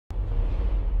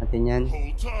natin yan.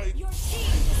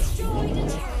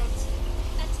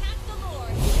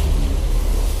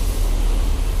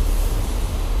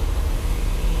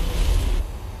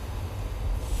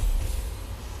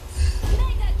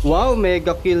 Wow,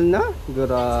 mega kill na.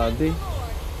 Grabe.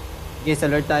 Okay, sa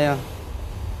alert tayo.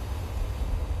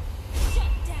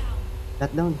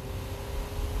 Shutdown.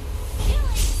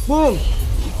 Boom!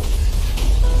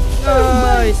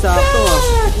 Ay, sakto ah.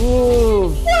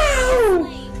 Woo!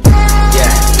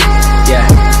 Yeah, yeah,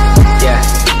 yeah.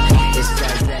 It's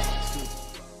like that.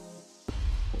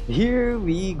 Here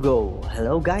we go.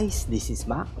 Hello guys, this is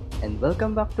Mac and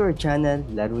welcome back to our channel,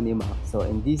 Laro ni Mac. So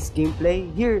in this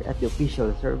gameplay here at the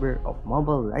official server of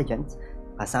Mobile Legends,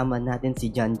 kasama natin si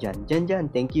Jan. Jan,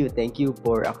 thank you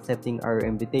for accepting our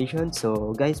invitation.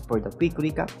 So guys, for the quick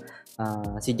recap,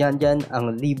 si Jan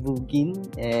ang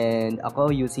LeeBuGeen and ako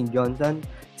using Johnson,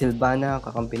 Silvana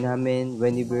kakampi namin,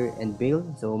 Weniver and Bale.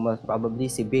 So most probably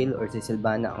si Bale or si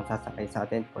Silvana ang sasakay sa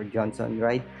atin for Johnson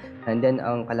ride. And then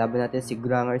ang kalaban natin si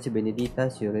Granger, si Benedita,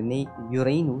 si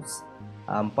Uranus,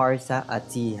 Parsa at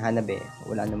si Hanabe.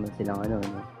 Wala naman silang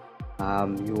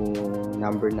yung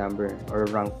number or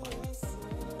rank.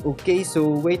 Okay, so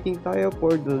waiting tayo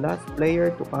for the last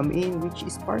player to come in, which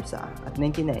is Parsa at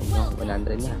 99, no?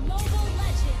 100 na.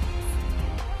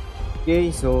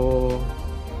 Okay, so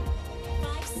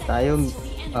tayo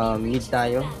mid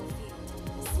tayo.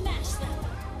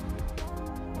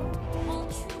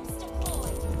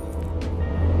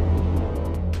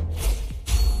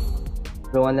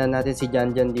 Tulungan lang natin si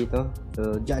Jan dito.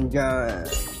 So Jan.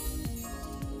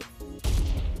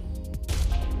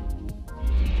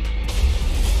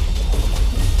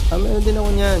 Meron din ako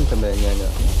niyan. Sabayan niya, no?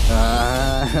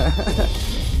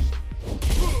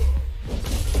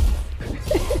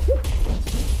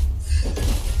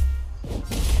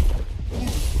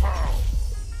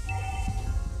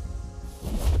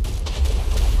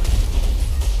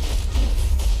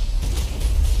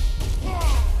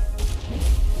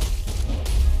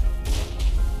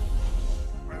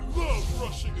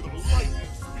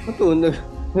 Ito,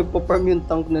 nagpa-farm yung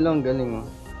tank na lang. Galing, oh.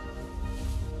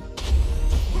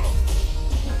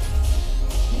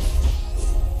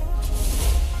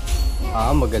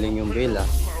 Magaling yung Bale, ah.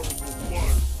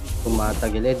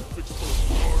 Tumatagilid.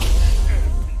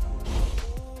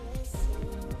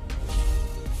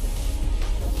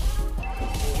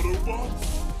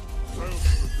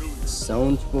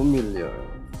 Sounds familiar.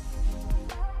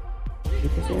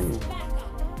 Ito siya.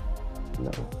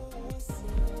 No.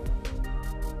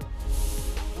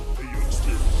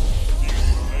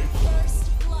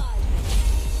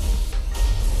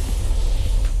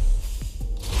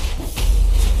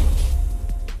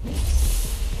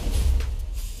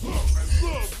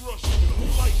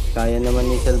 Kaya naman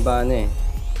ni Silvana eh.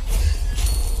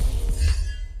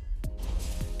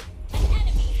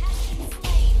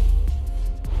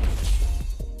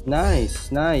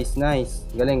 Nice.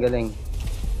 Galing.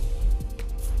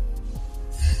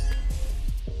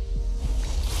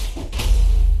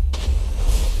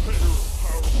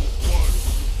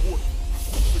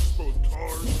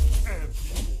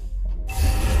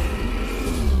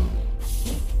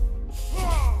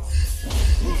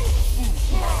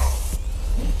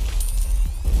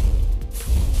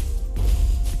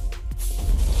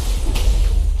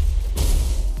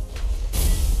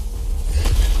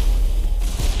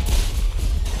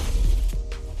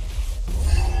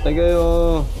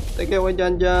 Tagay ko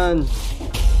Jan.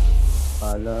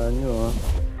 Pala nyo, ah.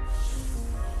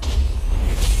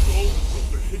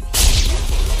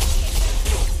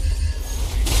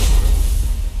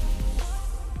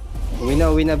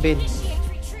 Uwi na, Bale.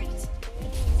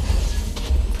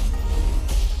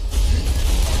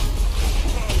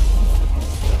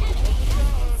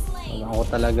 Wala ko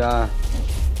talaga.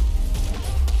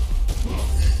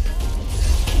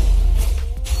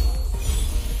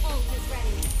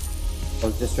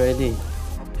 Ult is ready.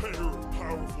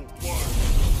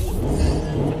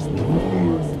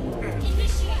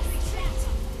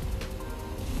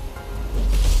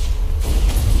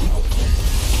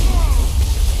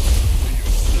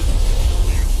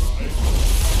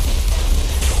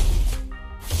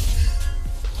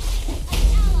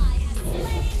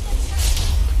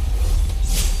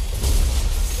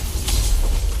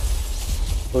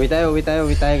 Uwi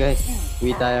tayo guys.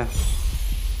 Uwi tayo.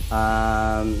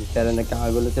 Pero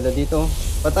nagkakagulo sila dito.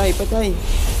 Patay.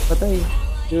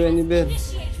 You anywhere.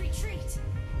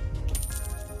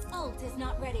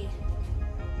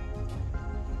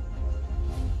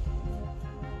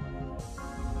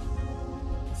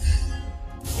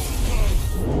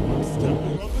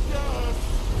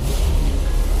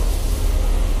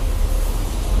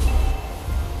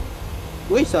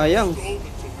 Uy, sayang.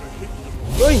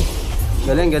 Uy!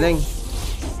 Galing, galing.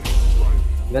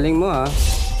 Galing mo ha.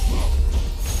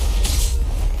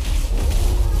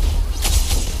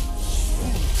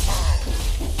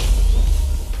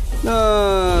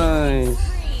 Nice!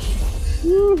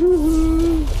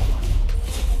 Woohoo!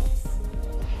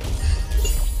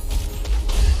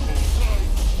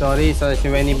 Sorry, so si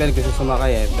Winnie Bell gusto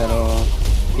sumakay pero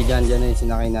si Jan na yung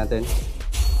sinakay natin.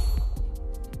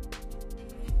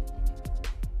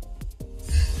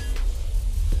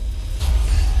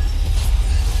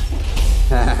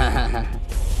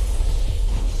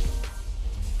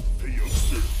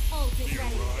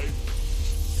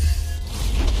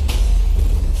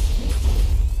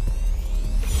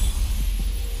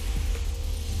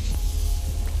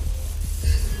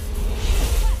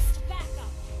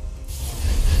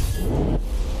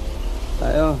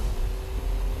 Tayo.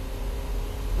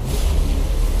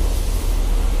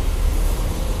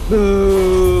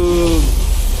 Boom!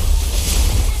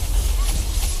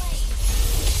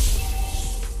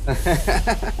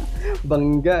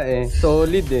 Bangga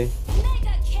solid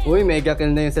Uy, mega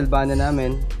kill na yung Sylvana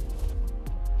namin.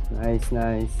 Nice,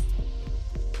 nice.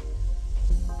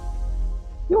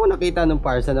 Hindi ko nakita nung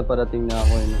parsa na parating na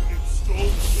ako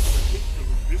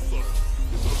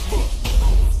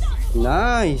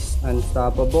Nice!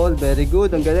 Unstoppable. Very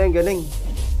good. Ang galing, galing.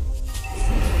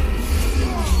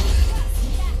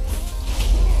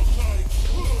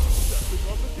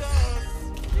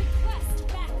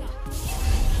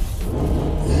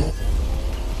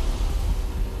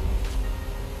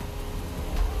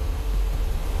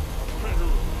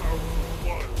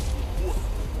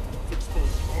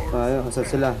 Ayun, asa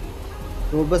sila?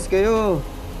 Lumabas kayo!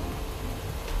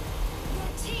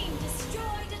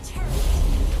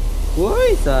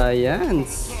 Uy,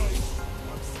 science!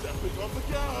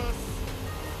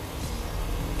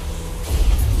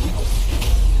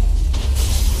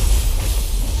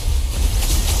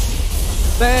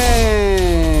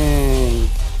 Bang!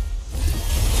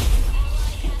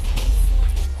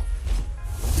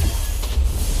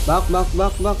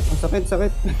 Back! Ang sakit,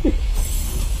 sakit!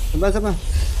 Saba!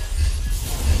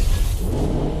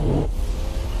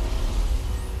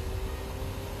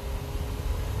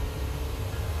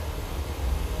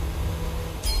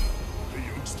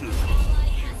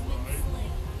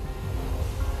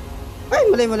 Ay,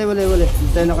 mali.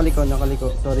 Tayo nakaliko.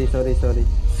 Sorry.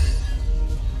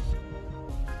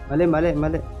 Mali.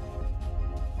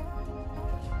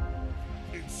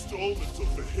 Installment of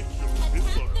vehicular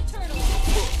missile.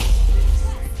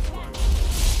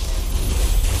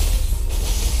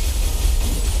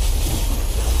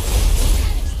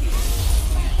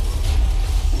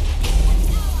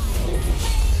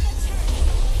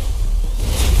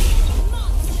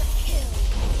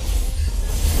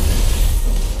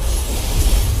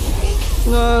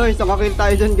 Nice! Nakakill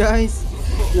tayo dyan, guys.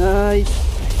 Nice.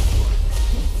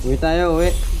 Uwi tayo.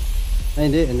 Ay,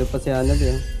 hindi. Ano pa si Hanab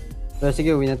Pero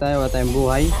sige, uwi na tayo. Wala tayong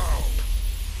buhay.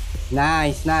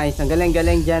 Nice. Ang galing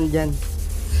dyan.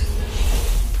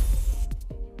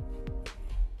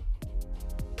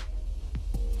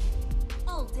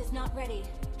 Ult is not ready.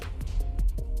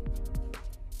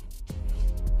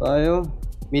 Tayo.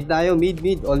 Mid tayo.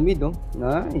 Mid. All mid,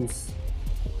 Nice.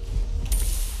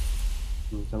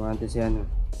 Samahan natin si ano.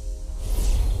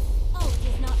 Ult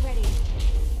is not ready.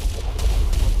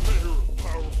 Pair of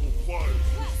powerful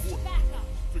flyers with backup.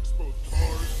 Fix both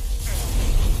cars and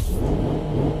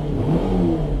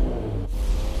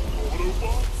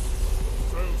Autobots?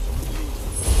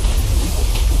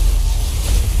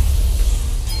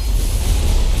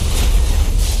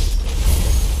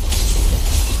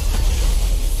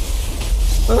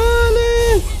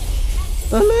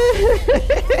 Sounds familiar.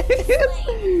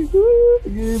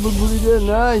 Sige, magbuli dyan.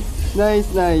 Nice.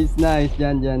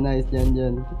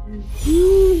 Dyan.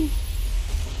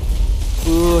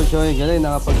 Shoy, galing.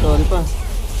 Nakapag-sorry pa.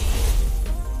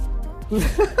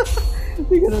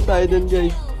 Hindi ka na tayo dun,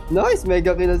 guys. Nice,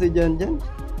 mega kill na si Jan. Ult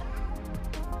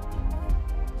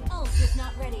is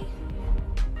not ready.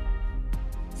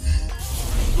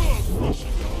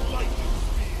 Rushing at lightning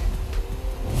speed.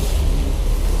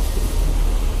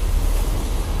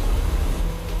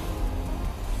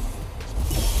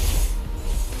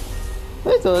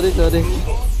 Ay, sorry.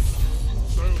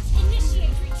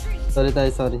 Initiate retreat. Sorry.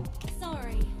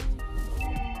 Sorry.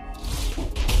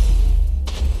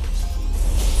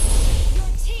 Your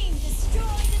team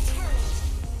destroyed the turret.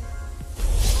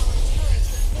 Our turret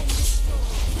has been destroyed.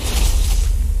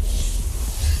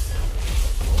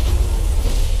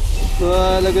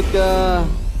 Lagot ka.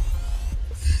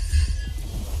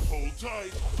 Hold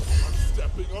tight. I'm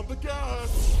stepping on the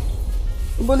gas.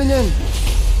 Ang bola niyan.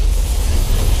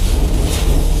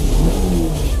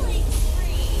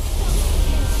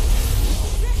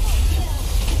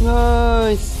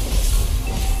 Nice.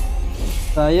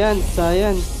 Science,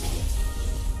 science.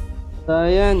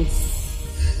 Science.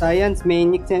 Science,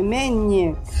 maniac siya,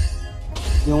 maniac.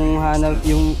 Yung hanap,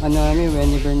 yung ano namin,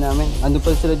 whenever namin. Ano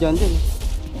pa sila dyan din?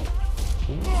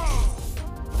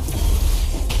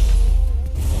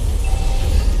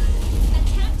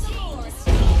 Attack the Lord.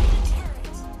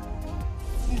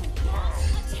 The turret.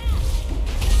 Attack.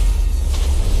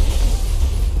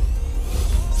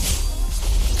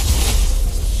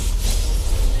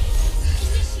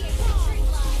 Initiate retreat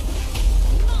line.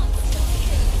 Monster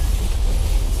kill.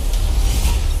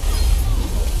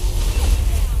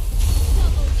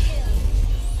 Double kill.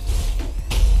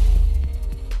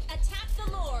 Attack the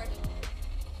Lord.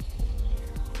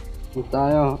 Dito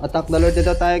tayo. Attack the Lord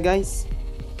dito tayo, guys.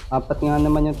 Apat nga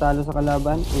naman yung talo sa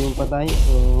kalaban. O yung patay.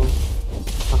 So,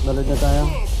 attack the Lord na tayo.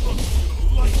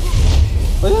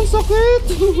 Ay, ang sakit!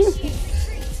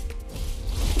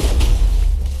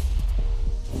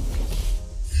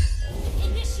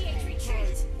 Initiate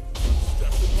retreat.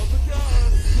 Stepping on the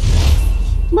gas.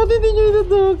 Ba't hindi nyo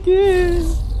inatake?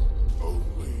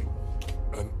 Only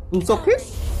an Ang sakit?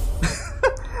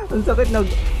 Ang sakit.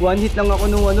 One hit lang ako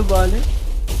nung ano, bale.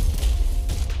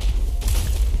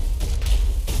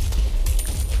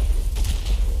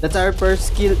 That's our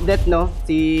first skill death, no?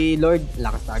 Si Lord.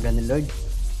 Lakas taga ni Lord.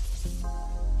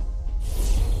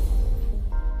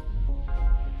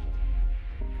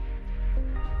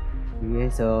 Okay,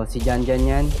 so si Jan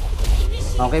yan.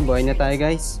 Okay, buhay na tayo,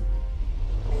 guys.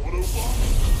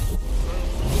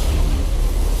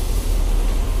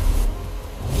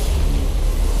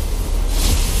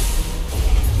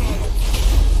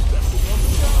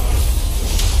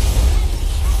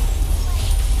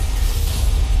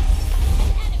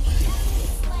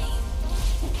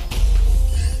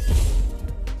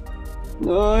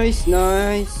 Nice,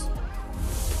 nice.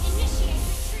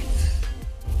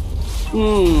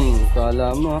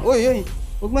 Kala mo. Uy, uy.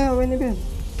 Huwag mo na, Winnie.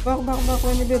 Bak,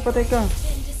 Winnie, patay ka.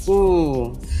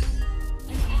 Oo.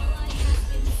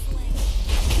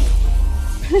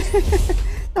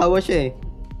 Tawa siya eh.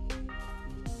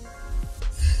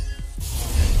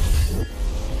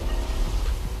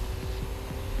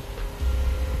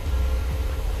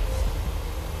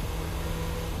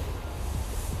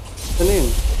 Ano yun?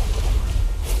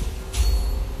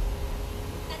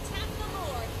 Attack the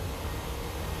Lord.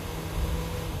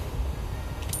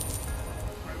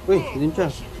 Uy, din siya.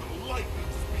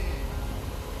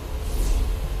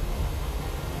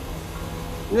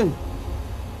 Yun.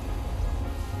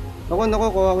 Naku,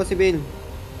 kuha ko si Bale.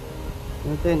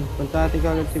 Natin, punta natin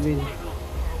kagad si Bale.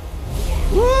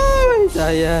 Uy,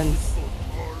 science.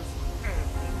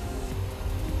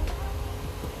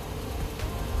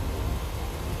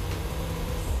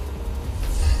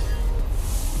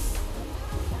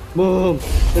 Boom!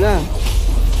 Ito na.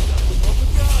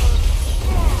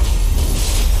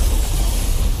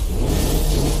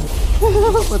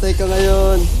 Patay ka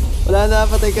ngayon. Wala na,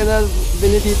 patay ka na.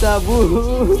 Benedita,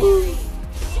 boom!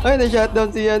 Ay,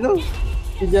 na-shutdown si ano.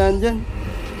 Si Jan.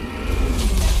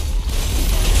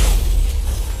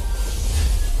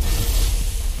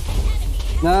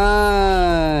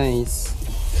 Nice!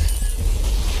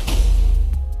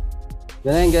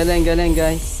 Galing,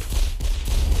 guys.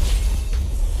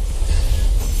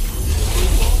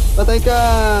 Patay ka!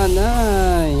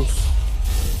 Nice!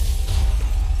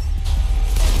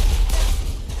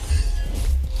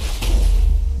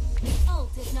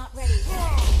 Ult is not ready.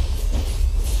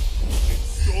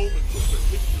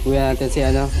 Uwi natin si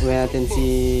ano? Uwi natin si...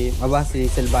 Aba, si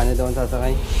Silvana doon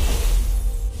sasakay.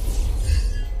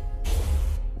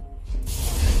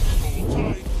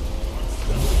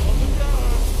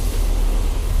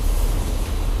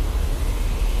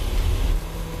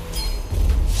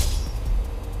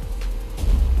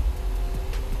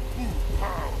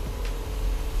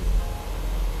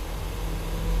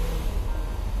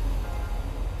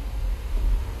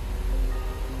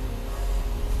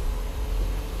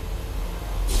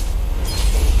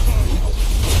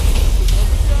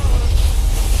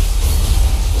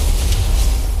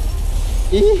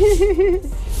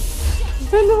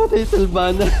 Ano mo tayo,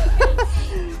 Silvana?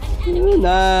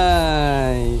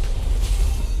 Nice!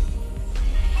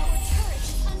 Our turret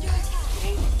is under attack.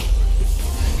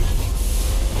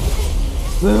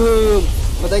 Boom!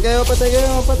 Patay kayo!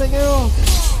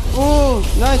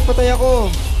 Nice! Patay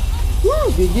ako! Woo!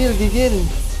 Gigil! Shut down.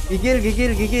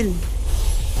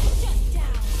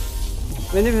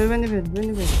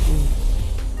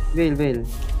 Bail.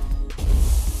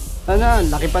 Ano?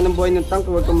 Laki pa ng buhay ng tank.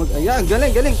 Huwag kang Ayan!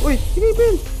 Galing! Uy! Sige,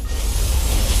 Bail!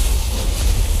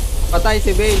 Patay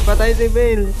si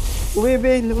Bail! Uwi,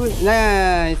 Bail! Uwi.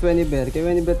 Nice! Weniber. Kay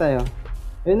Weniber tayo.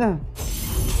 Ayun na.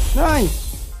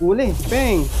 Nice! Uli.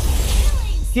 Bang!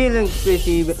 Killing spree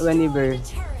si Whenever.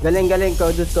 Galing.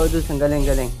 Kodus. Ang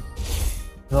galing.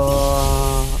 So,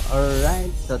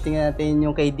 alright. So, tingnan natin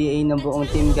yung KDA ng buong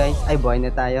team, guys. Ay, buhay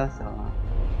na tayo. So,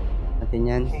 natin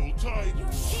yan. Hold tight. Your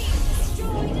team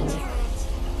destroyed a turret.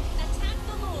 Attack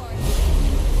the Lord.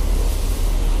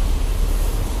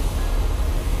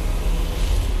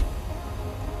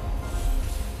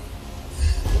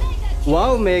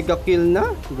 Wow, mega kill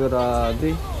na.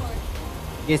 Grabe.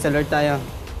 Okay, sa Lord tayo.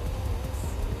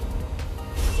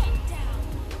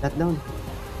 Shut down.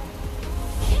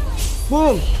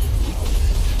 Boom!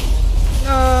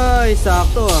 Ay,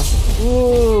 sakto ah.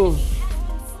 Woo!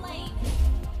 Slain.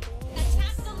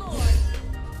 Attack the Lord.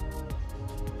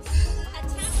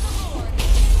 Attack the Lord.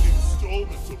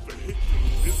 Installment of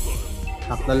vehicular missile.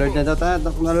 Attack the Lord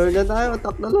na tayo.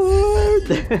 Attack the Lord!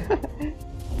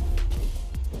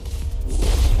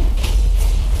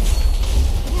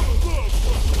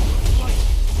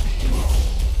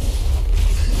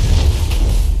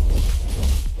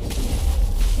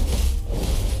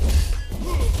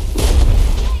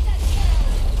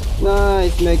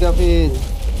 Nice, mega feed.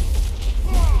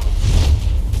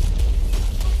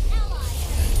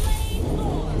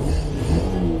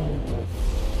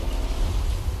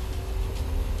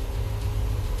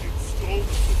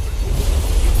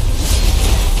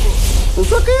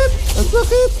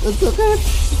 Ang sakit!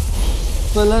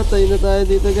 Wala, tayo na tayo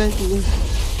dito, guys.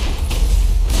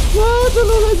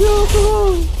 Tulungan niyo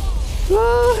ako!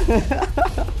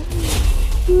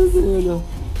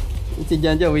 Si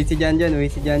Janjan, uwi si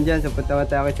Janjan. So, punta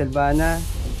tayo kay Silvana,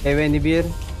 kay Wenibir,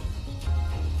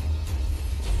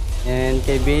 and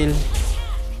kay Bill.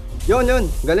 Yun!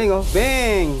 Galing oh!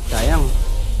 Bang! Sayang.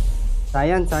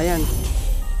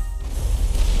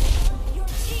 Your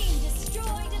team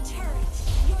destroyed a turret.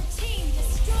 Your team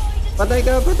destroyed a Patay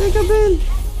ka, Bill!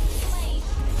 slain.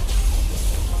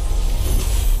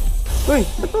 Uy,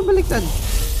 ba't pa baliktad?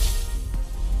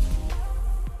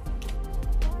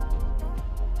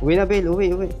 Uwi na, Bill.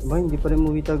 Uwi. Ba, hindi pa rin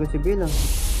uwi talaga si Bill, ah.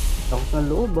 Takot ng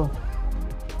loob, ah.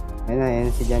 Ayan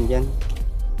si Janjan.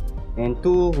 And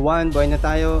 2, 1, buhay na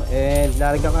tayo. And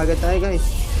larga kagad tayo, guys.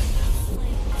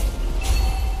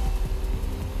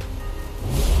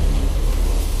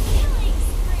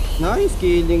 Nice,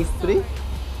 killing spree.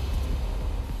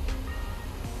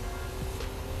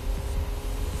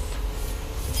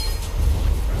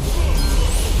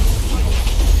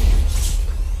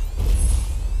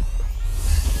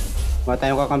 Wala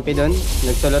tayong kakampi doon.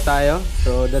 Nagsolo tayo.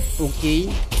 So that's okay.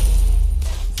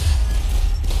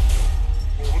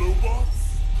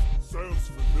 Autobots? Sounds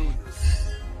familiar.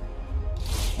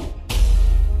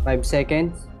 5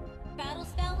 seconds. Battle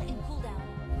spell in cooldown.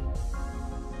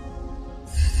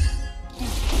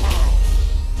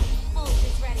 Ult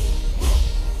is ready.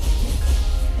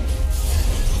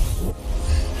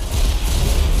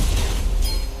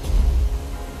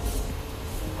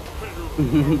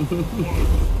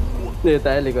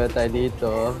 Likod tayo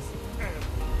dito.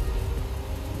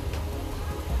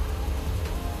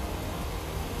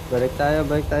 Balik tayo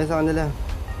sa kanila.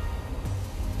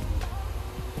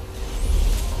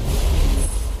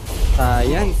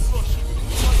 Ayan.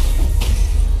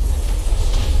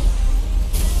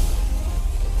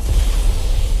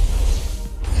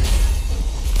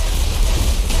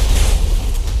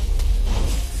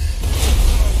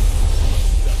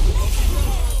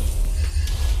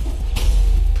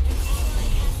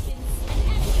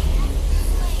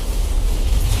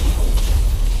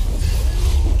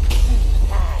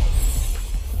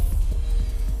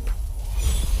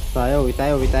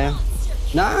 Uwi tayo.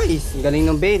 Nice! Galing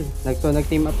ng Bale.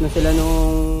 Nag-team up na sila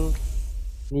nung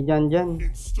ni Janjan.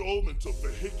 Installment of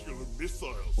vehicular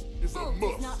missiles is a Ult is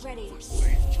must not ready. for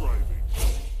safe driving.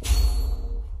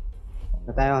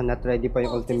 Na tayo, not ready pa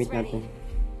yung ultimate natin.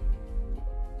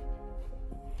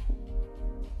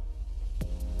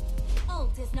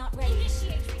 Ult is not ready.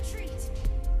 Initiate retreat.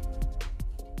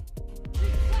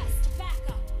 Request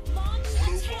backup. Launch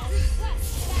attack.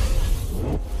 Request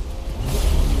backup.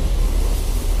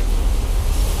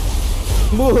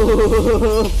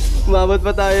 Boom! Umabot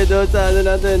pa tayo doon sa ano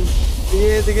natin.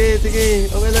 Sige.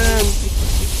 Okay lang.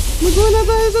 Maguna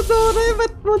tayo sa Tore.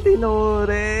 Ba't mo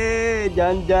tinore?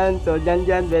 Janjan. So,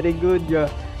 Janjan, very good.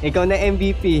 Ikaw na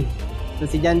MVP. So,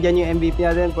 si Janjan yung MVP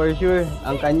natin for sure.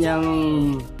 Ang kanyang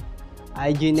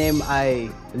IG name ay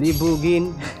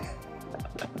LeeBuGeen.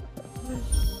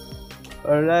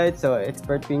 Alright, so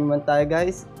expert wingman tayo,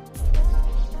 guys.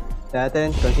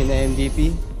 Natin kung sino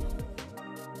MVP.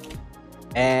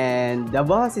 And the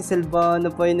boss, si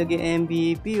Silvana pa yung naging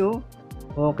MVP, oh.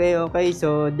 Okay.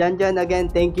 So, Janjan, again,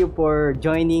 thank you for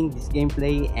joining this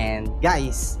gameplay. And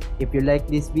guys, if you like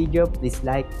this video, please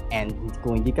like. And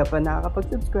kung hindi ka pa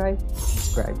nakakapag-subscribe,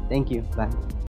 subscribe. Thank you. Bye.